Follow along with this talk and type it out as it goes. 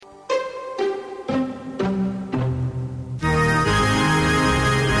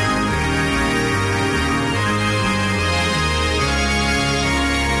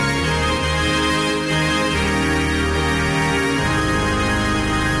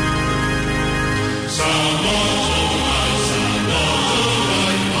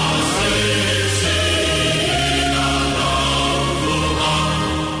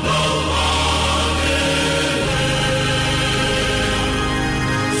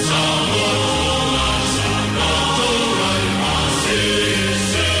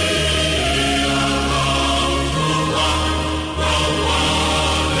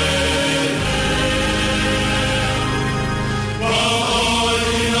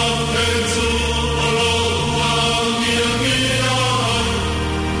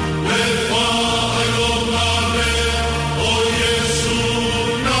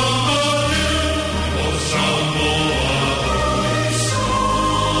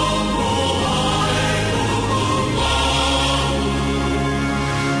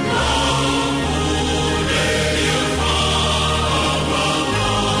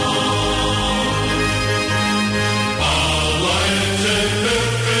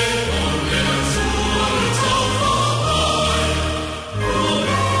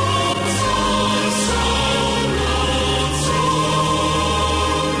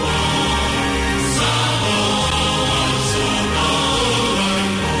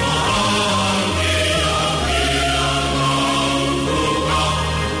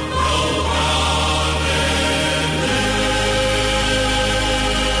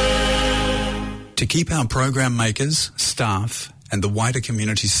keep our program makers, staff and the wider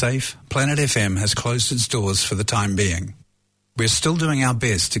community safe, Planet FM has closed its doors for the time being. We're still doing our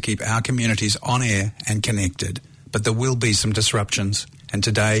best to keep our communities on air and connected, but there will be some disruptions, and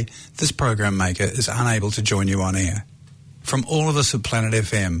today this program maker is unable to join you on air. From all of us at Planet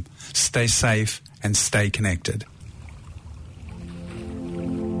FM, stay safe and stay connected.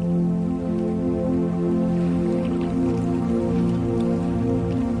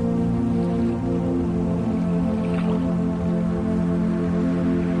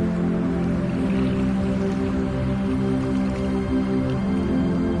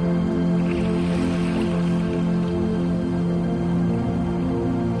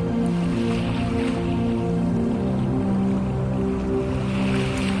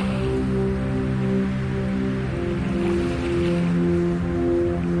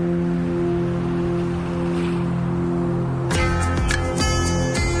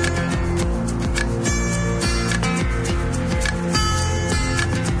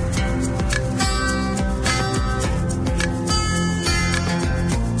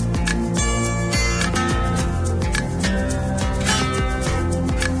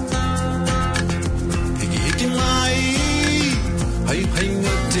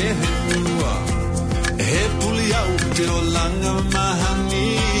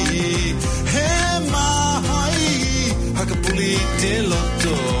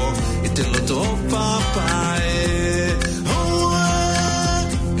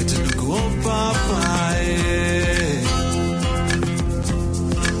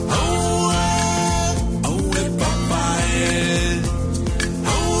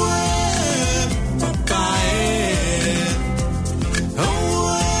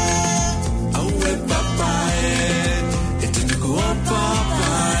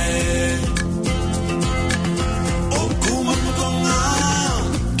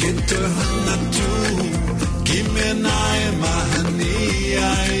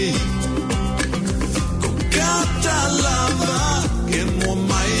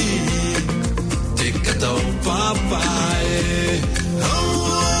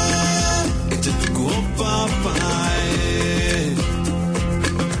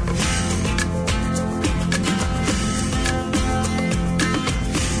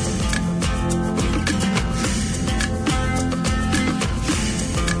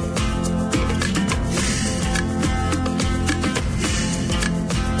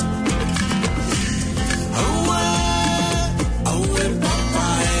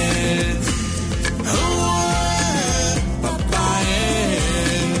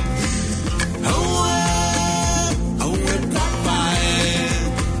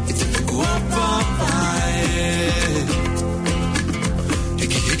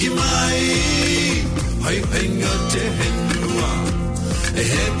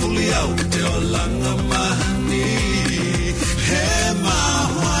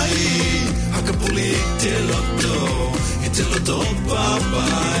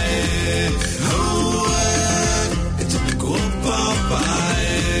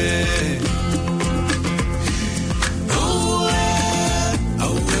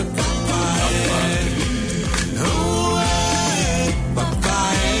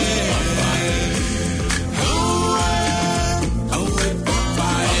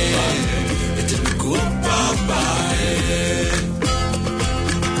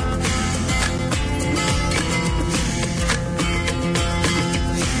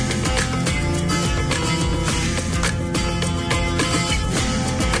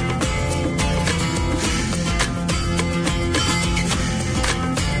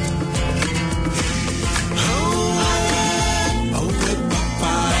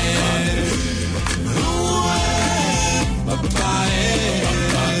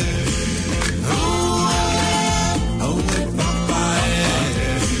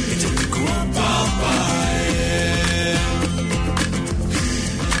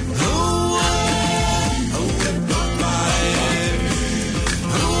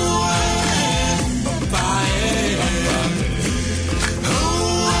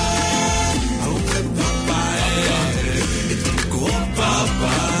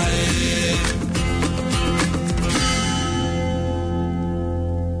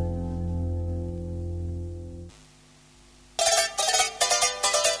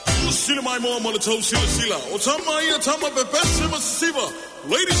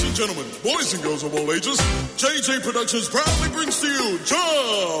 Ladies and gentlemen, boys and girls of all ages, JJ Productions proudly brings to you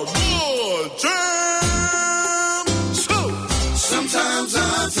Jam More Jam Show. Sometimes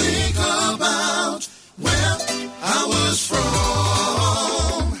I think about where I was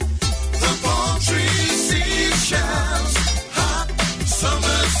from. The palm trees, seashells, hot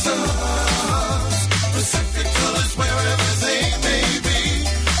summer suns.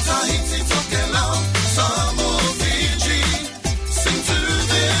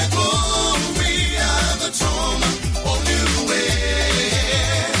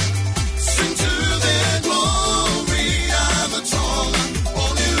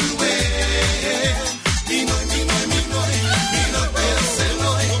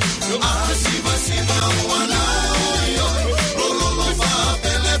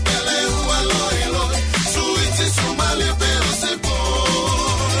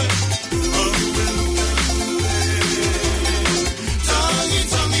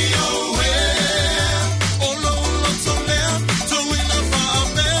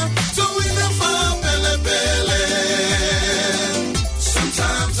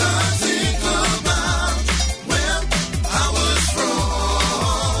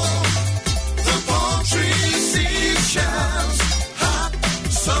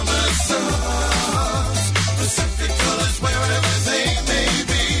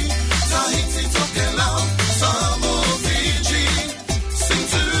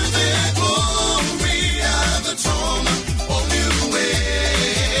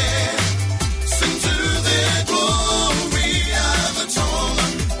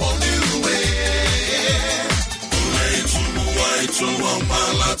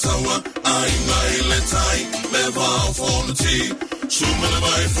 Tawa, ainga ile tai, leva for the tea. Sumela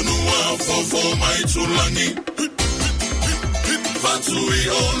vai funua for my tulangi. Vatui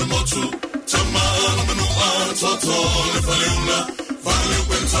ole motu, tama manua toto le faleula. Vale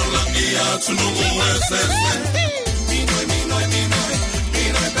pensalangi atu no uesese. Minoi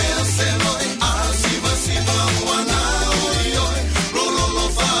penseloi, asiva wana oi. Lolo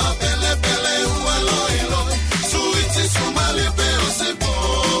fa pele ualoi. Suiti sumale peo se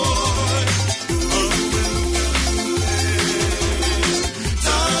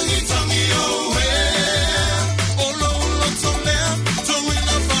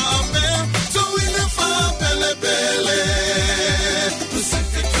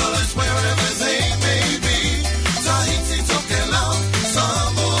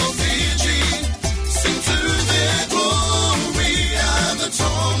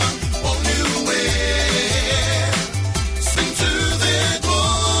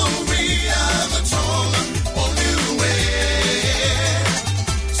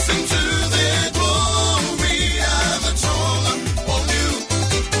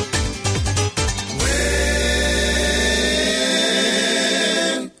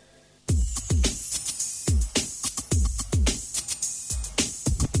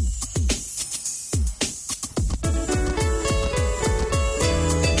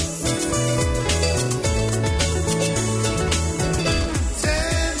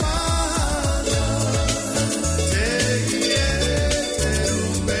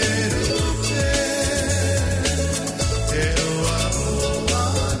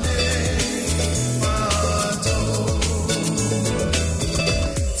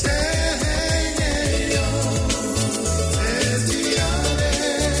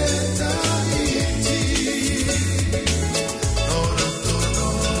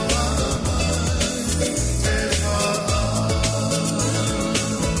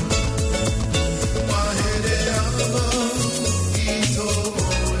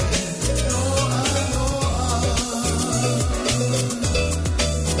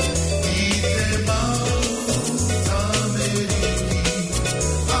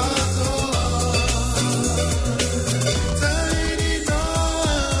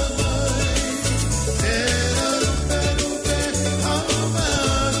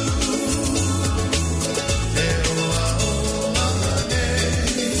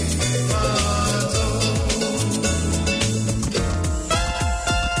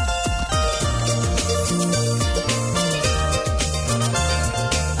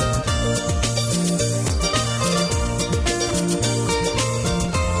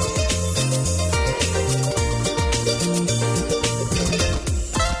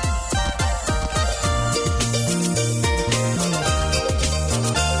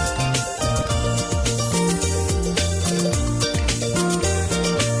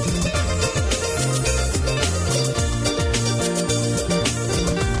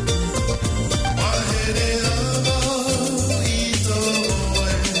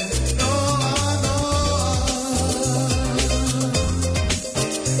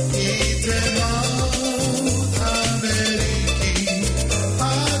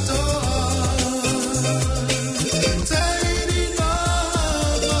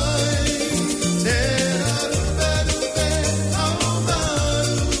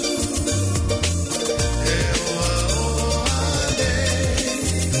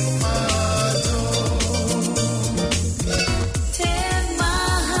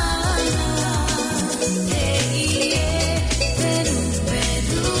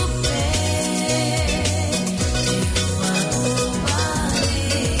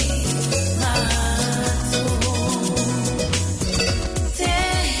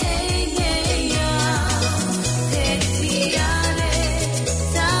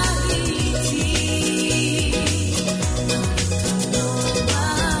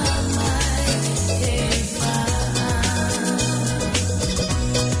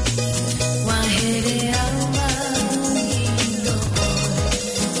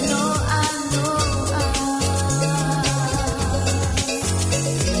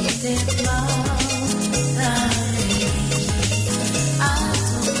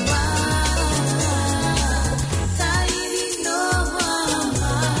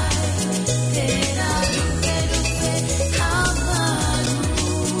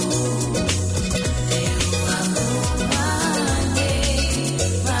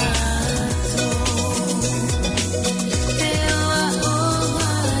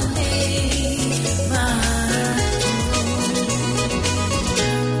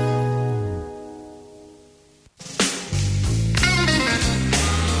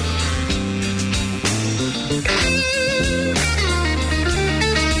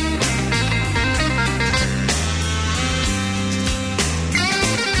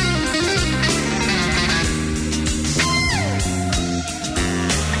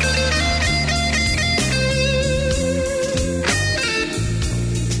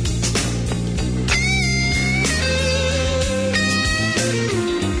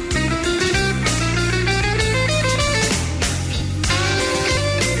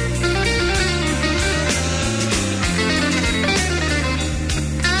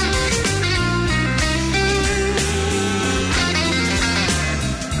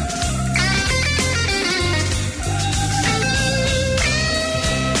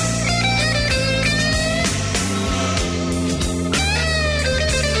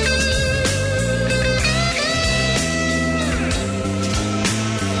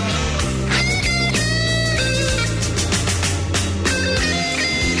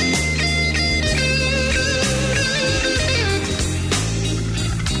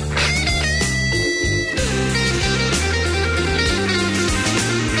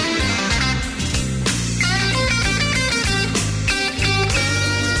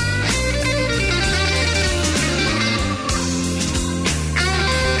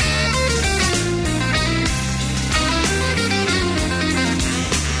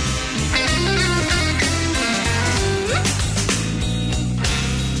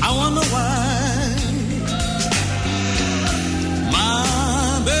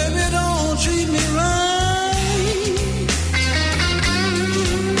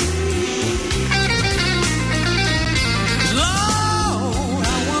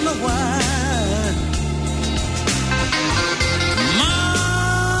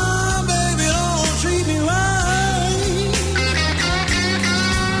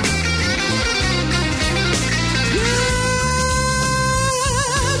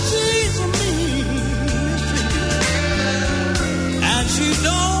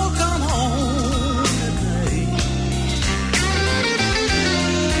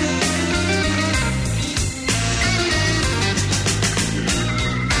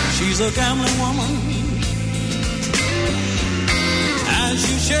She's a gambling woman, and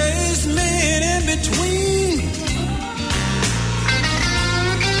she chased men in between.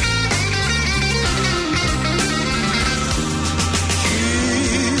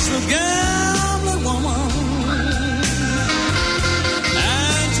 She's a gambling woman,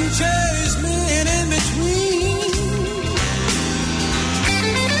 and she chased men in between.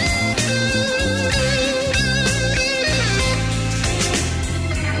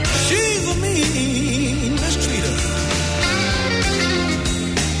 She's a mean mistreater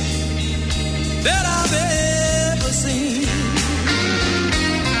that I've ever seen.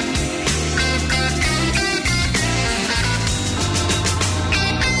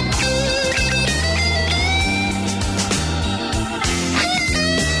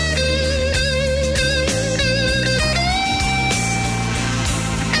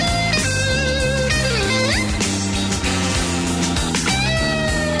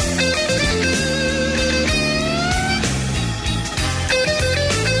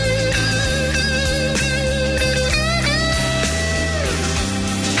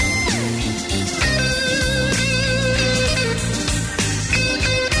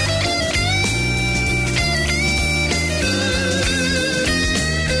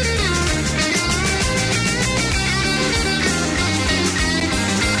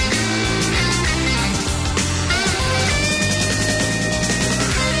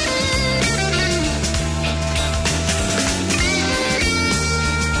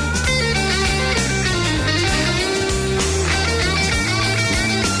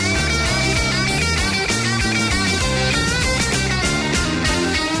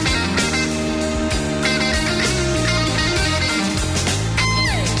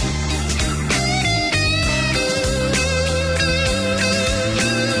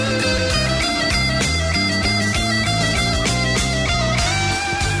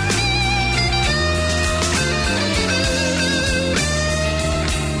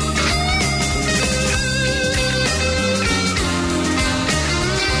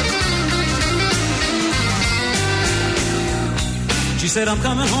 She said, I'm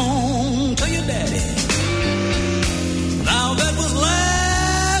coming home to your daddy. Now that was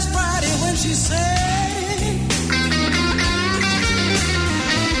last Friday when she said it.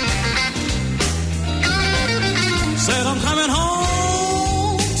 Said, I'm coming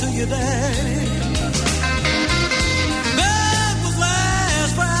home to your daddy. That was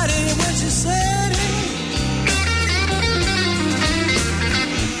last Friday when she said it.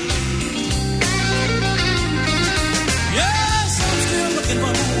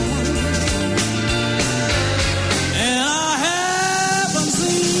 And I haven't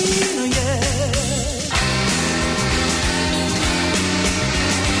seen her yet.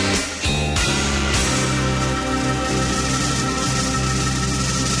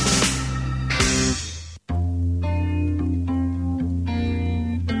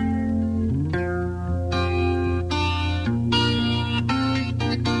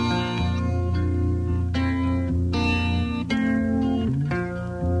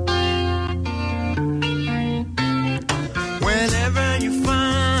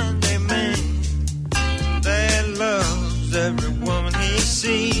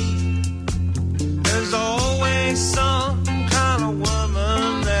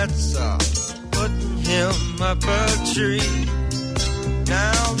 Up a tree.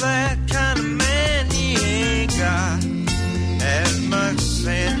 Now that kind of man, he ain't got as much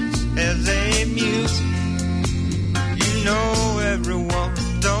sense as a mute. You know everyone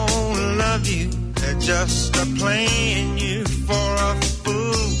don't love you, they're just a playing you for a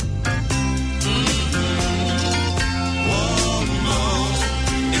fool. Oh no,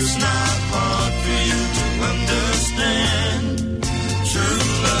 it's not hard for you to understand. True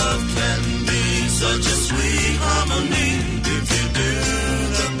love can be such a sweet harmony if you do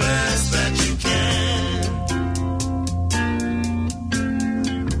the best that you can.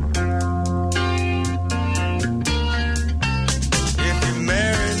 If you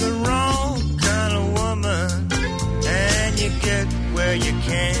marry the wrong kind of woman and you get where you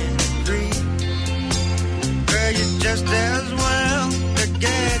can't agree, well, you just as well to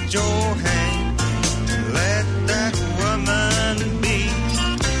get your hand and let that woman be.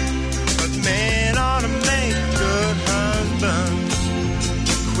 But men ought to make good husbands,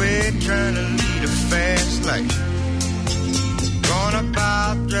 quit trying to lead a fast life, going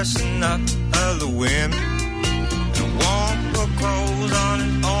about dressing up other women and won't put clothes on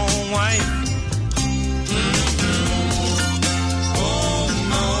his own wife. Oh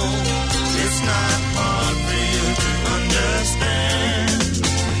no, it's not hard for you to understand.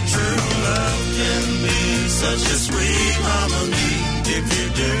 True love can be such a sweet harmony if you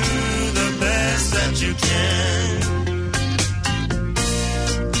do that you can.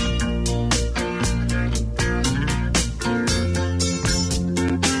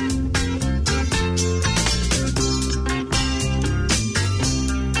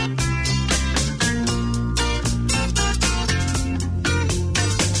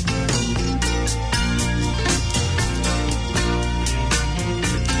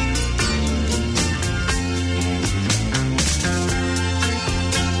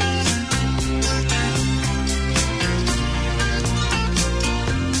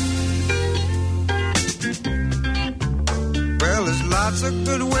 Lots of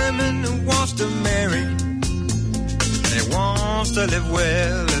good women who wants to marry. They wants to live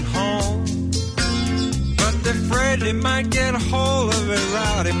well at home, but they're afraid they might get a hold of a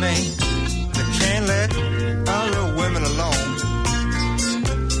rowdy man. They can't let other women alone.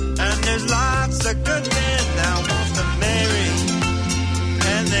 And there's lots of good men now wants to marry,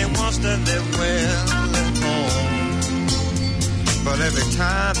 and they wants to live well at home. But every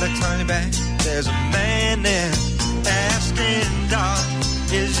time they turn it back, there's a man there asking, Doc,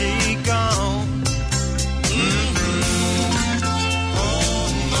 is he gone? Mm-hmm. Oh,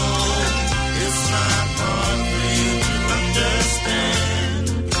 no, it's not hard for you to understand.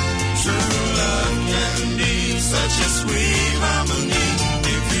 True love can be such a sweet harmony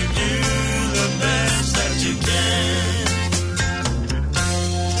if you do the best that you can.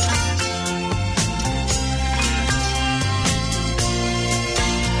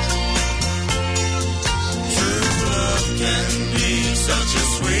 Can be such a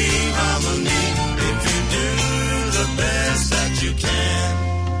sweet harmony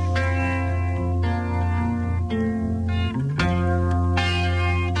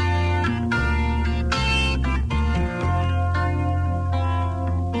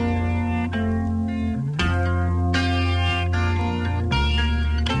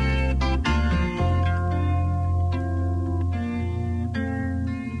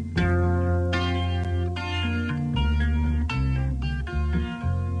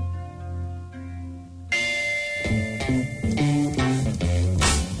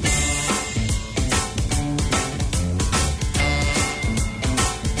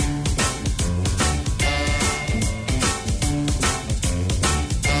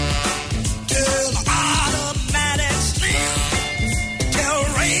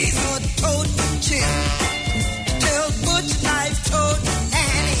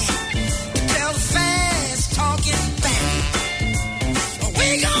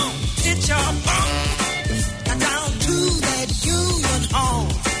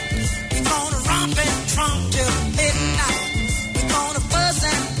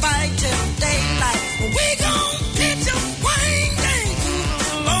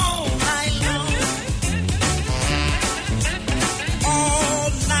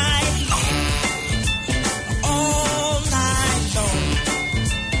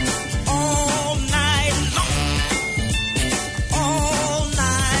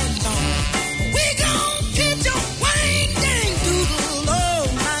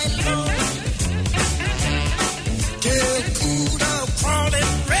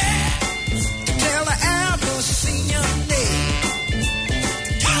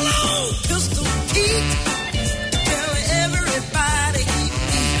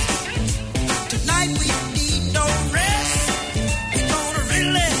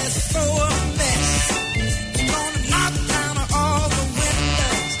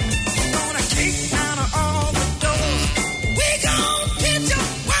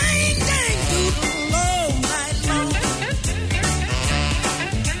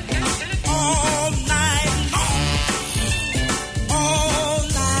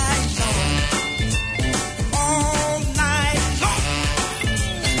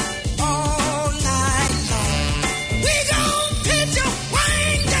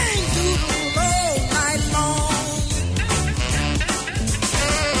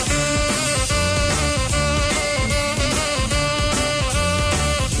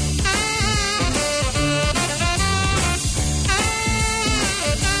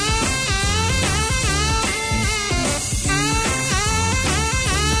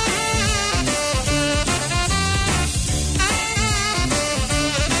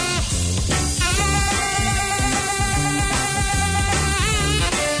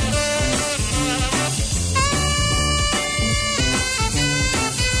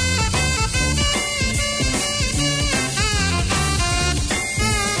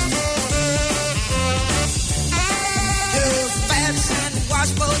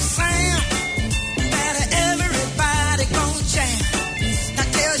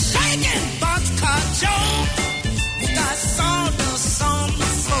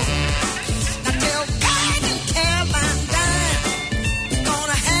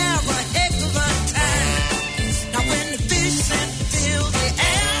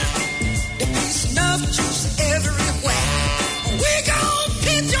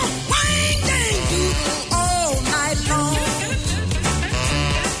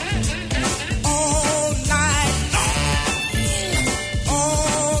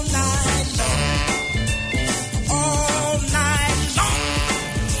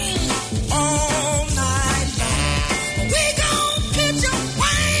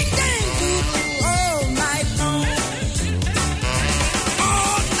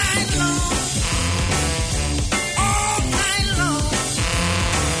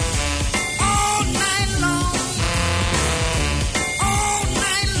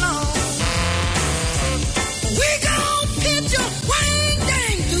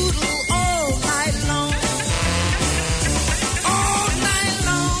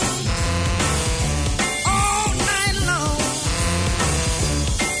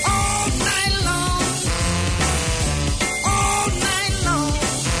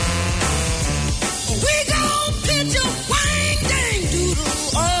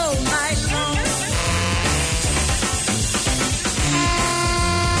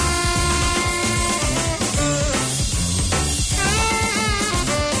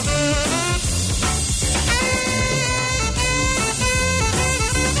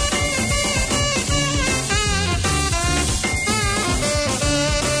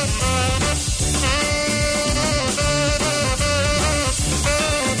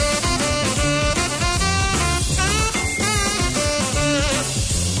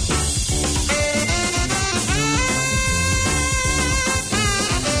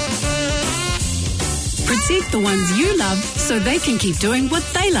Protect the ones you love so they can keep doing what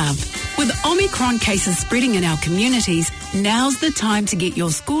they love. With Omicron cases spreading in our communities, now's the time to get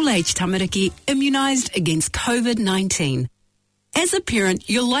your school-age tamariki immunised against COVID-19. As a parent,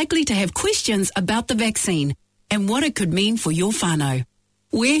 you're likely to have questions about the vaccine and what it could mean for your whānau.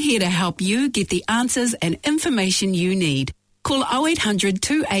 We're here to help you get the answers and information you need. Call 0800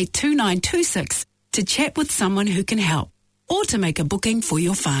 282926 to chat with someone who can help or to make a booking for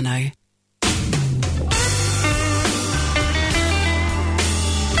your whānau.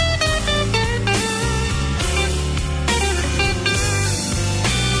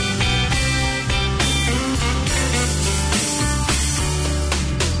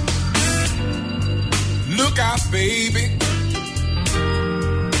 Look out, baby,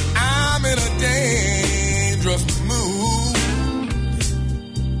 I'm in a dangerous mood.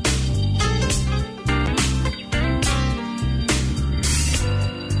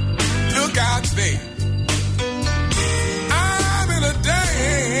 Look out, baby, I'm in a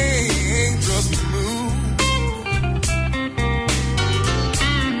dangerous mood.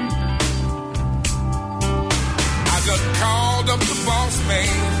 I just called up the boss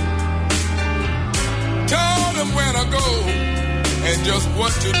man, told him where to go and just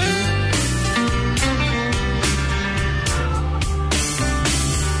what to do.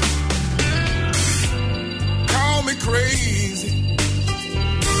 Call me crazy,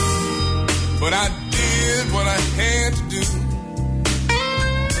 but I did what I had to do.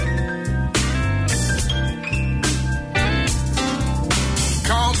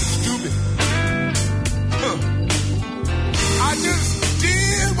 Call me stupid. I just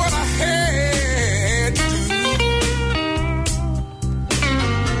did what I had to do.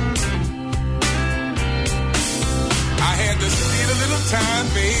 I had to steal a little time,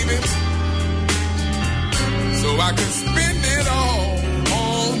 baby, so I could spend it all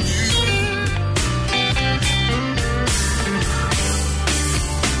on you.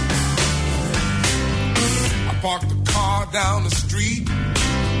 I parked the car down the street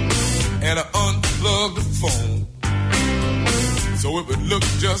and I unplugged the phone so it would look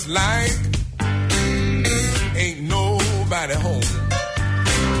just like ain't nobody home.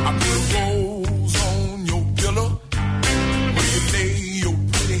 I put a rose on your pillow where you lay your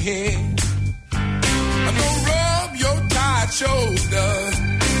pretty head. I'm gonna rub your tired shoulders,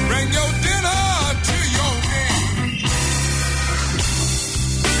 bring your dinner to your bed.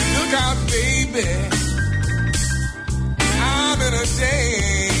 Look out, baby, I'm in a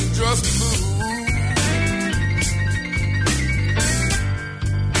dangerous mood.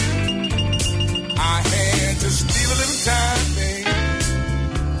 I had to steal a little time, babe,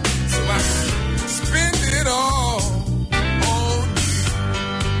 so I could spend it all on you.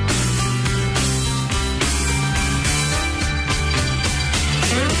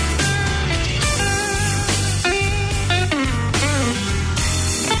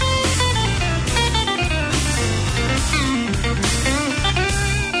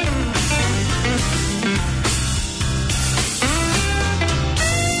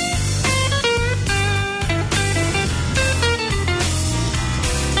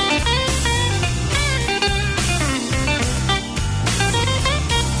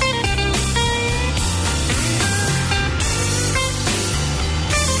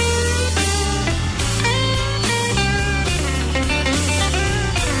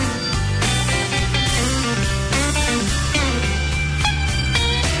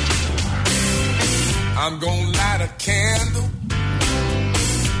 I'm gonna light a candle,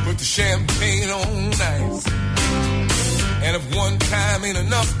 put the champagne on ice. And if one time ain't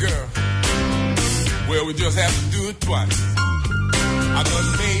enough, girl, well, we just have to do it twice. I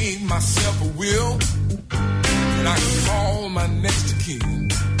done made myself a will, and I can call my next of kin.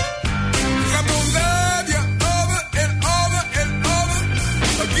 'Cause I'm gonna love you over and over and over,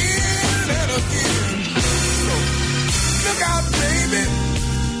 again and again. So, look out, baby,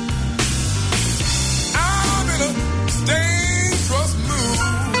 dangerous mood.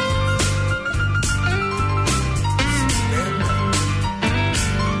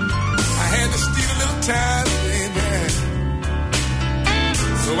 I had to steal a little time, baby,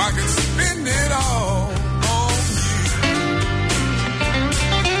 so I could spend it all on you.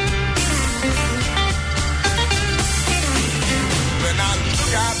 When I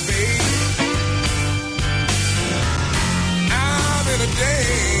look out, baby, I'm in a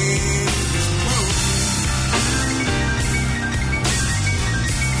dangerous mood.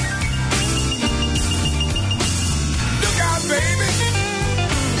 Baby,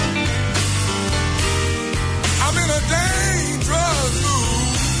 I'm in a dangerous mood.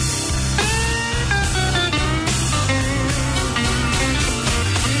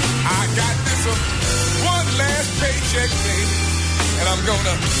 I got this one I'm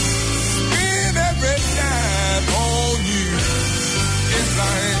gonna spend every dime on you. Yes, I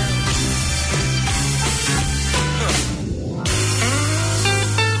am.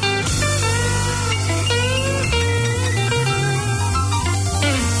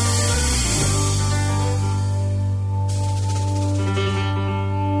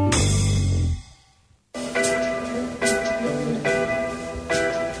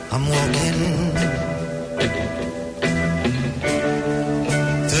 I'm walking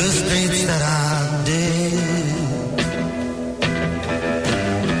through the streets that I did.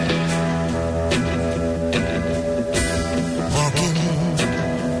 Walking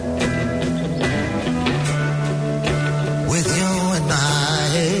with you in my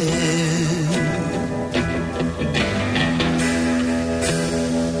head.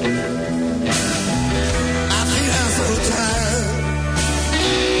 I feel so tired.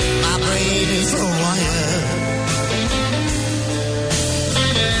 My brain is so wired,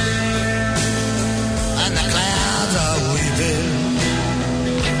 and the clouds are weeping.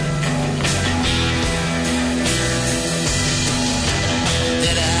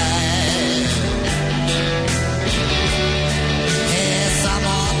 Did I hear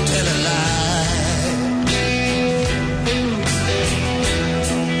someone tell a lie?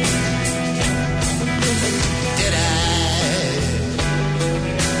 Did I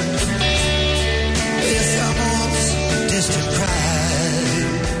hear someone's distant cry?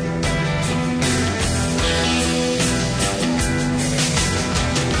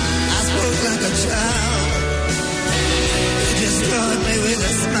 I spoke like a child. You destroyed me with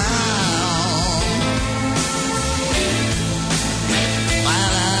a smile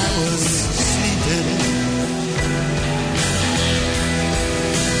while I was sleeping.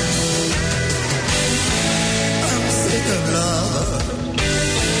 I'm sick of love,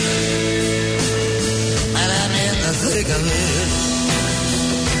 and I'm in the thick of it.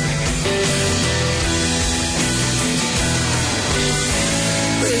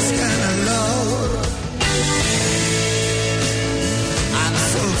 This kind of love, I'm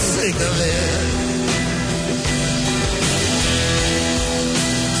so sick of it.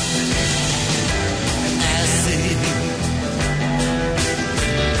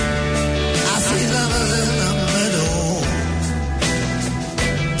 I see lovers in the middle.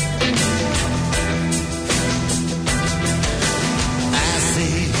 I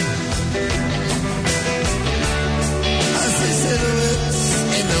see silhouettes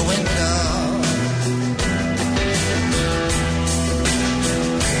in the window.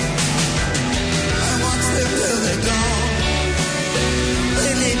 I watch them till they're gone.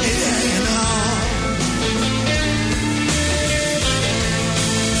 They leave me hanging on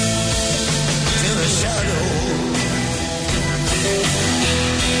till the shadow.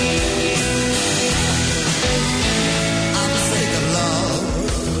 I'm sick of love.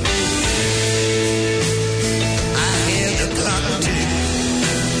 I hear the clock tick.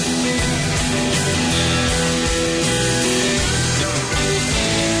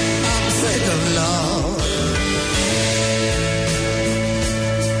 I'm sick of love.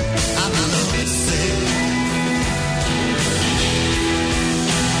 I'm lonely.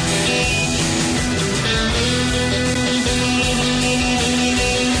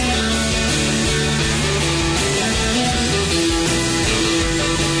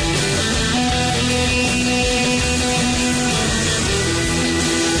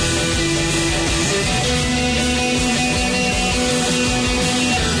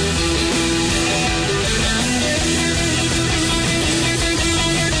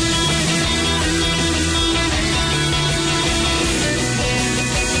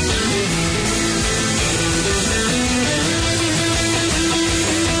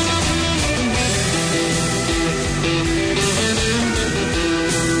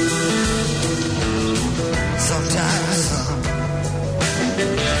 Sometimes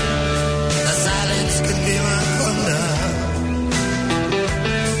the silence can be my thunder.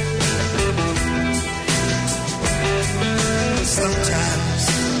 Sometimes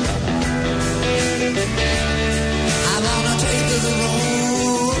I wanna take the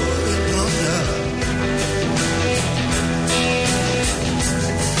road and wonder.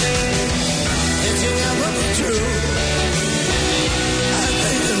 If you ever be true, I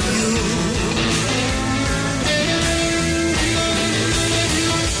think of you.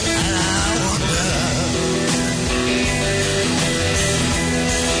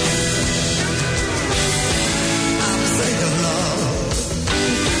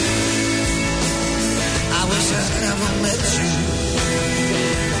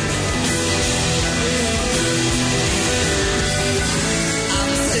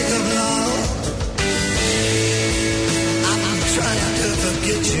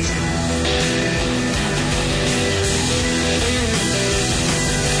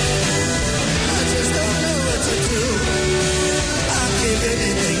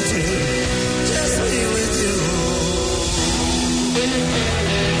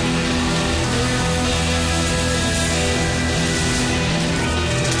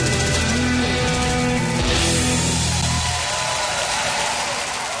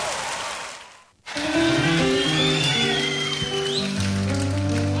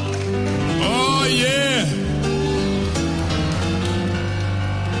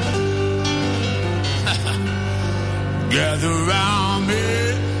 gather round me,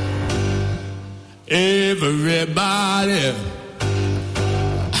 everybody.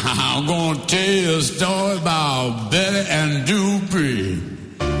 I'm gonna tell you a story about Betty and Dupree.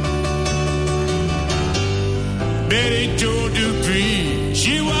 Betty told Dupree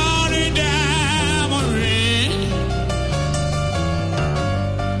she wanted a diamond ring.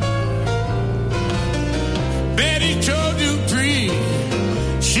 Betty told Dupree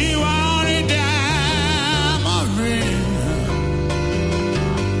she wanted a diamond ring.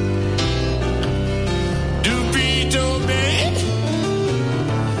 Dupree told Betty,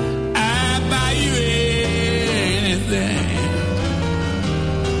 I'll buy you anything.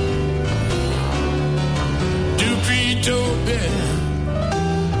 Dupree told Betty,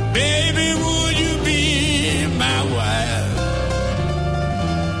 baby, would you be my wife?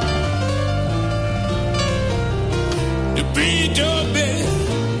 Dupree told Betty,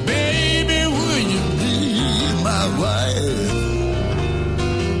 baby, would you be my wife?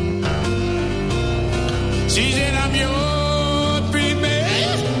 She said, I'm your pretty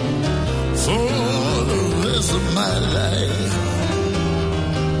man for the rest of my life.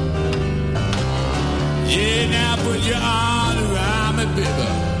 Yeah, now put your arm around me, baby,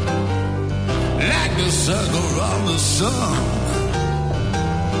 like the circle around the sun.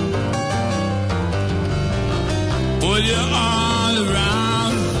 Put your arm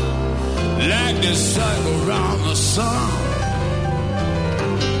around like the circle around the sun.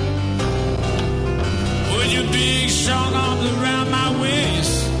 Put your big strong arms around my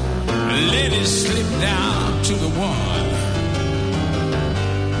waist and let it slip down to the one.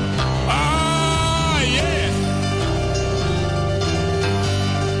 Oh, yeah.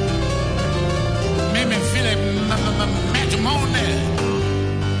 Make me feel like matrimony.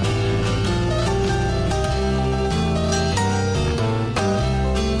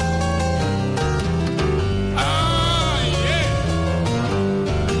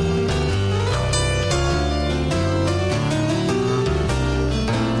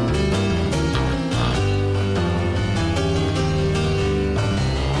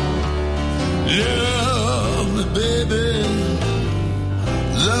 Love me, baby.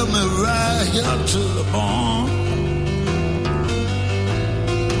 Love me right here to the bone.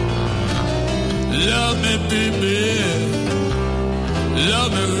 Love me, baby.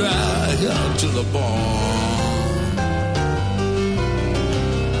 Love me right here to the bone.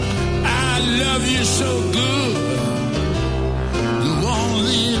 I love you so good. You won't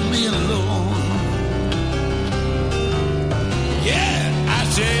leave me alone. Yeah, I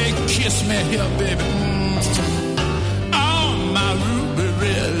say kiss me here, baby. Oh, my ruby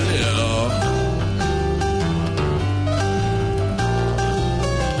red lip.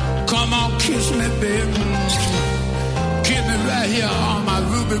 Come on, kiss me, baby. Kiss me right here on my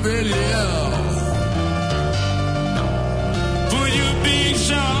ruby red lip. Put your big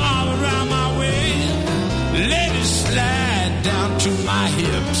strong arm around my waist. Let it slide down to my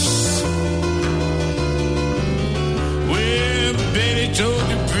hips. Well, Betty told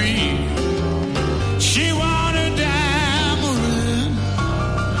Dupree she wanted a diamond ring.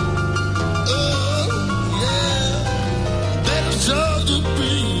 Oh, yeah. Betty told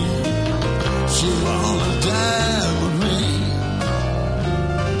Dupree she wanted a diamond ring.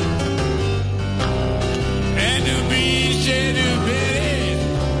 And Dupree said to Betty,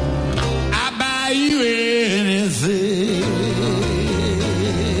 I'll buy you anything.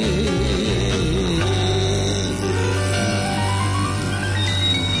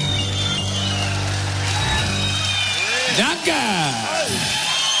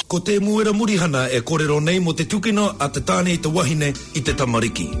 Ko te muera murihana e korero nei mo te tukino a te tāne i te wahine i te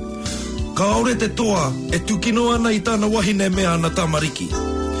tamariki. Ka aure te toa e tukino ana i tāna wahine mea ana tamariki.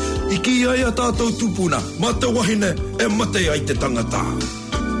 I ki ai a tātou tupuna, ma te wahine e mate ai te tangata.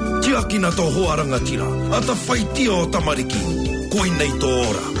 Tiakina tō hoaranga tira, a ta whaitia o tamariki, koi nei tō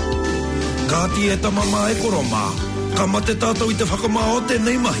ora. Ka ti e tamama e koroma, ka mate tātou i te whakamā o te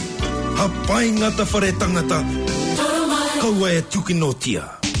nei mahi. Ha painga ta whare tangata, kaua e tukino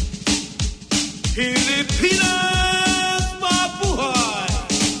tia. Pilipinas Mabuhay!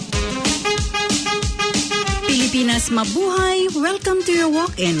 Pilipinas Mabuhay, welcome to your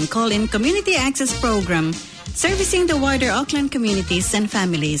walk-in call-in community access program, servicing the wider Auckland communities and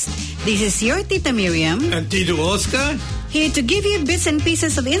families. This is your Tita Miriam And Tito Oscar? here to give you bits and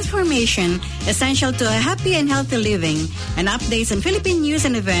pieces of information essential to a happy and healthy living and updates on Philippine news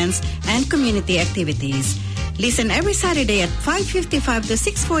and events and community activities. Listen every Saturday at 5:55 to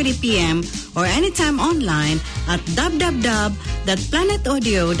 6:40 p.m. or anytime online at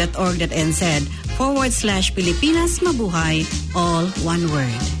www.planetaudio.org.nz/Pilipinas Mabuhay, all one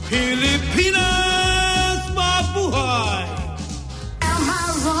word. Pilipinas Mabuhay!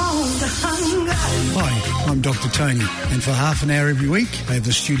 Hi, I'm Dr. Tony, and for half an hour every week, I have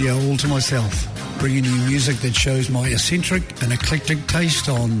the studio all to myself, bringing you music that shows my eccentric and eclectic taste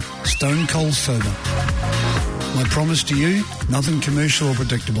on Stone Cold Sober. My promise to you, nothing commercial or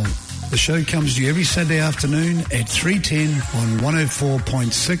predictable. The show comes to you every Saturday afternoon at 3:10 on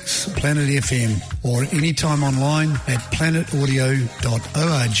 104.6 Planet FM or anytime online at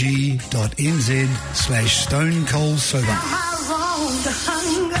planetaudio.org.nz/Stone Cold Sober.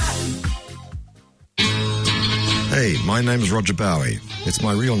 Hey, my name's Roger Bowie. It's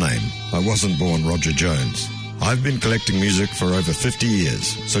my real name. I wasn't born Roger Jones. I've been collecting music for over 50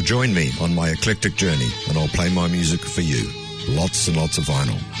 years, so join me on my eclectic journey and I'll play my music for you. Lots and lots of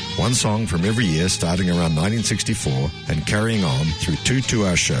vinyl. One song from every year starting around 1964 and carrying on through 2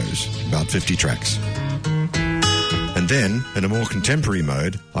 2-hour shows, about 50 tracks. And then, in a more contemporary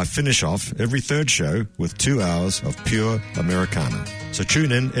mode, I finish off every third show with 2 hours of pure Americana. So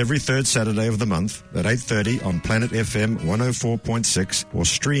tune in every third Saturday of the month at 8:30 on Planet FM 104.6 or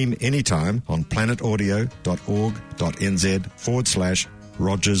stream anytime on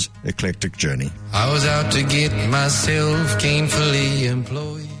planetaudio.org.nz/Rogers Eclectic Journey. I was out to get myself gainfully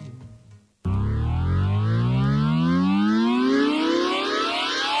employed.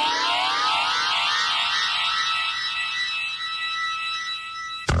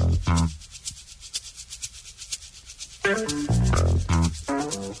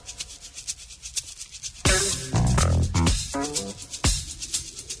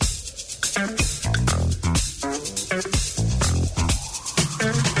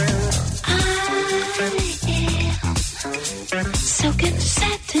 Silken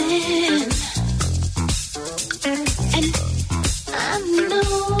satin, and I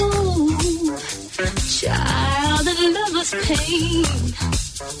know, child, that love is pain,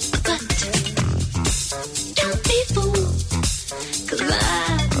 but don't be fooled, 'cause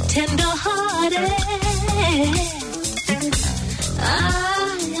I'm tender-hearted. I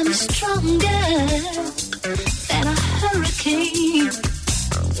am stronger than a hurricane.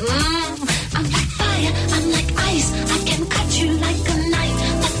 I'm like fire, I'm like ice, I can cut you like a knife,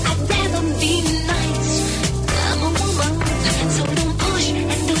 but I'd rather be nice. I'm a woman, so don't push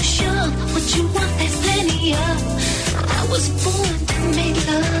and don't shove. What you want, there's plenty of. I was born to make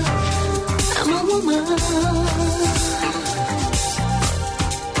love. I'm a woman.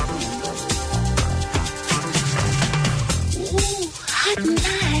 Ooh, hot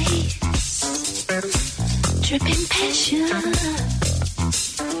nights, dripping passion.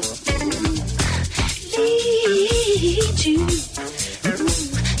 Lead you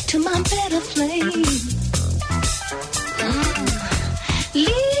to my better flame.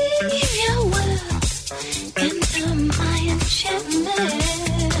 Leave your world into my enchantment,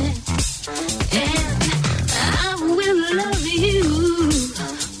 and I will love you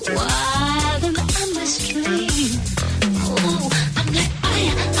while I'm restrained. Oh, I'm like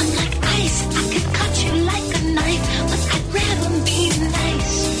fire, I'm like ice, I can cut you like a knife, but I'd rather be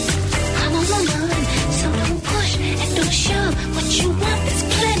nice. I'm a woman, so don't push and don't shove. What you want, there's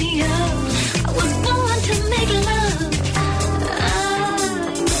plenty of. I was born to make love. I'm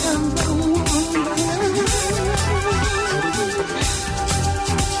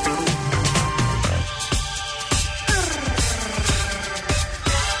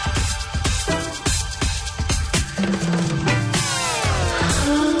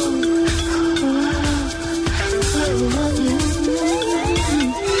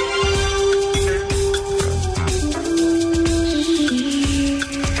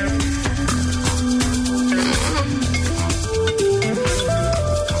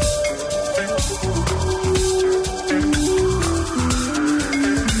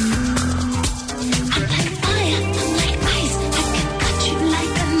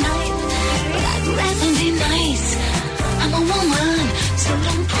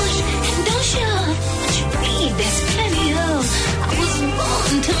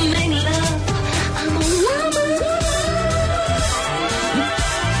a woman.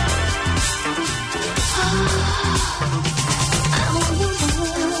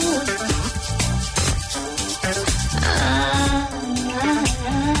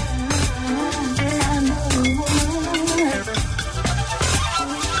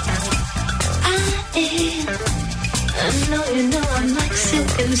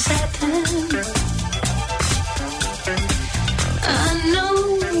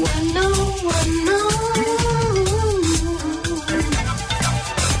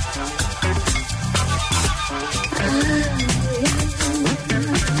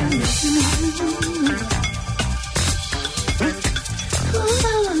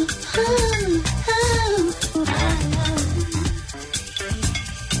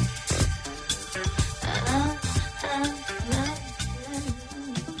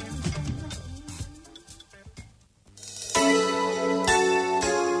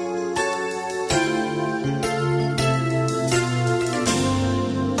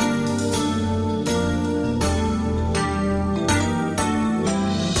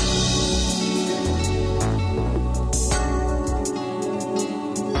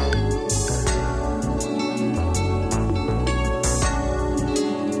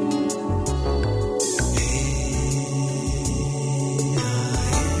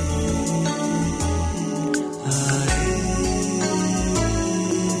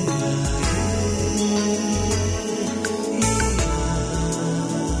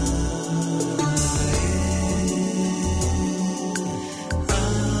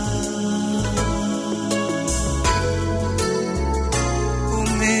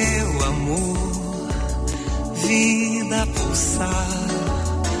 pulsar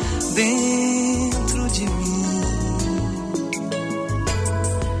dentro de mim.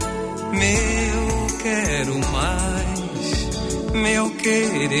 Meu quero mais, meu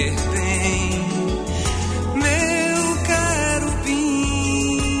querer bem, meu quero bem.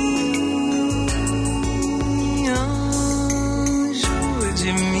 Anjo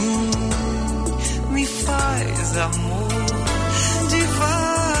de mim, me faz amor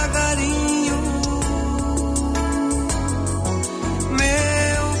devagarinho.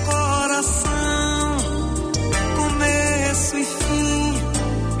 Meu coração, começo e fim,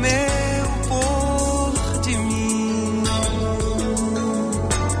 meu pôr de mim.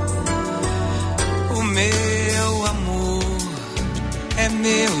 O meu amor é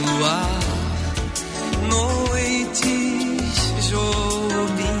meu luar, noites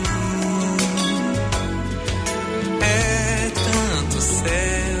jovem. É tanto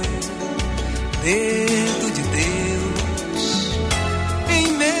céu, dedo de Deus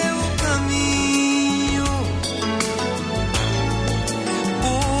em meu caminho,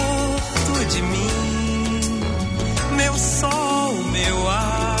 porto de mim, meu sol, meu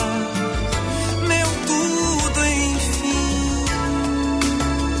ar, meu tudo, enfim.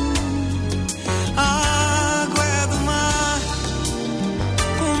 A água é do mar,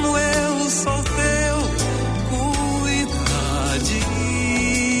 como eu sou teu, cuida de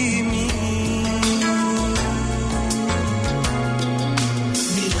mim.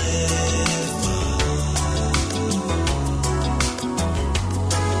 Me leva,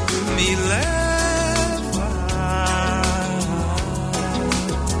 me leva,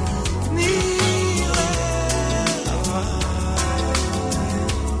 me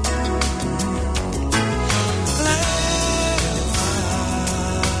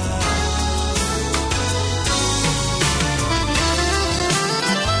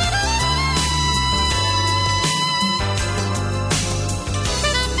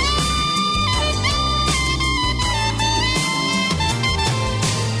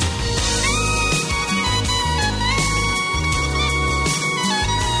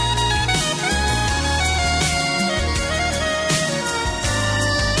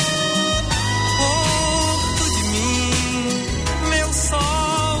porto de mim, meu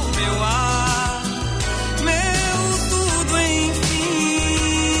sol, meu ar, meu tudo, enfim.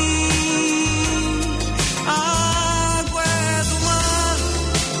 A água é do mar,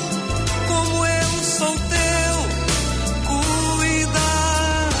 como eu sou teu, cuida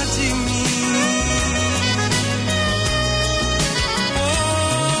de mim.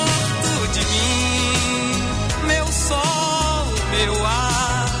 Porto de mim, meu sol, meu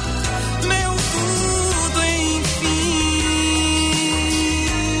ar, meu tudo, enfim.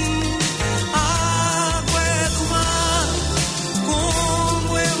 A água é do mar,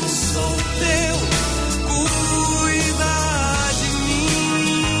 como eu sou teu, cuida de mim.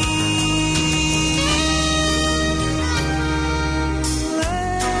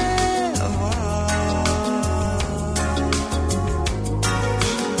 Leva,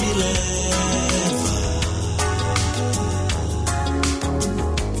 me leva, me leva.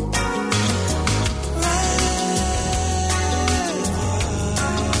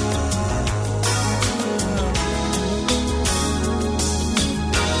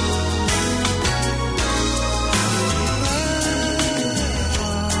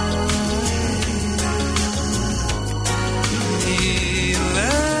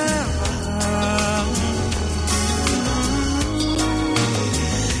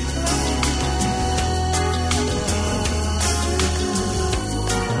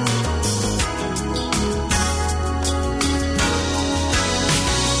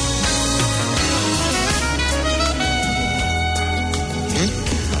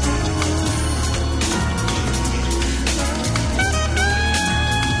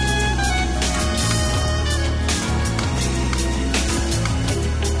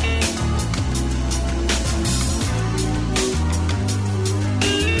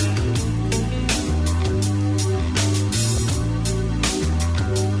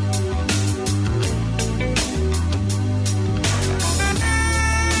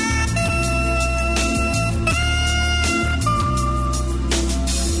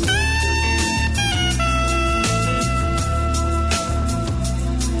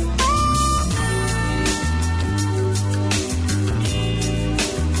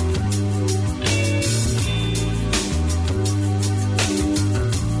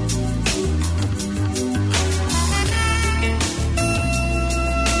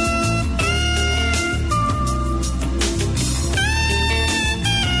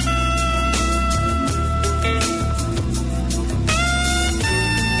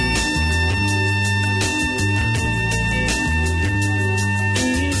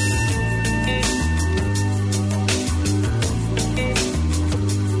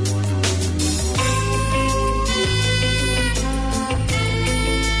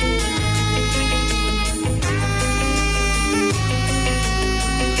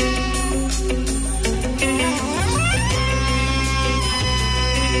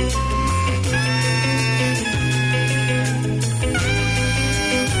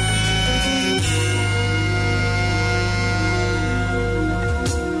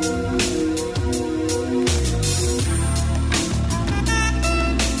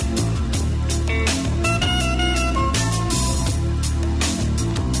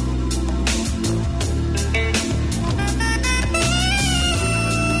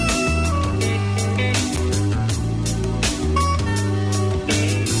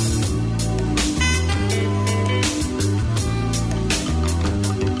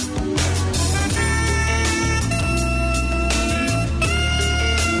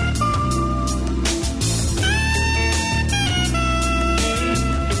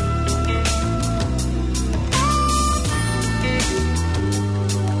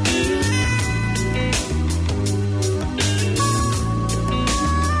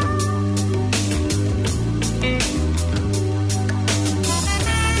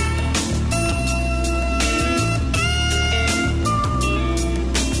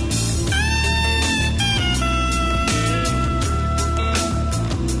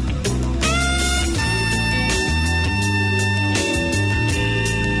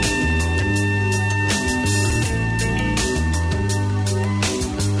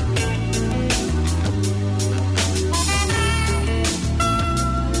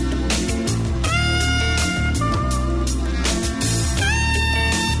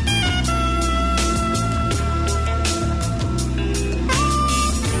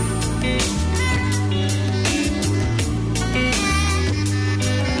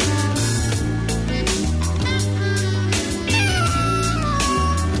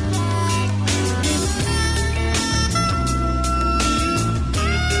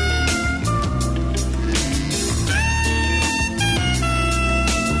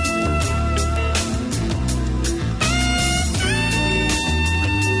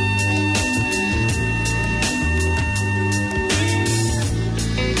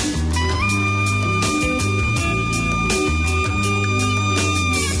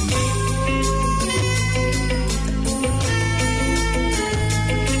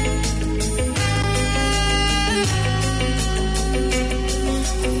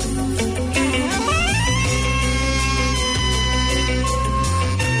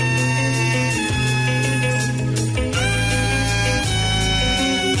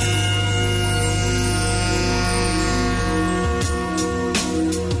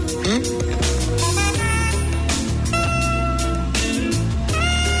 Mm?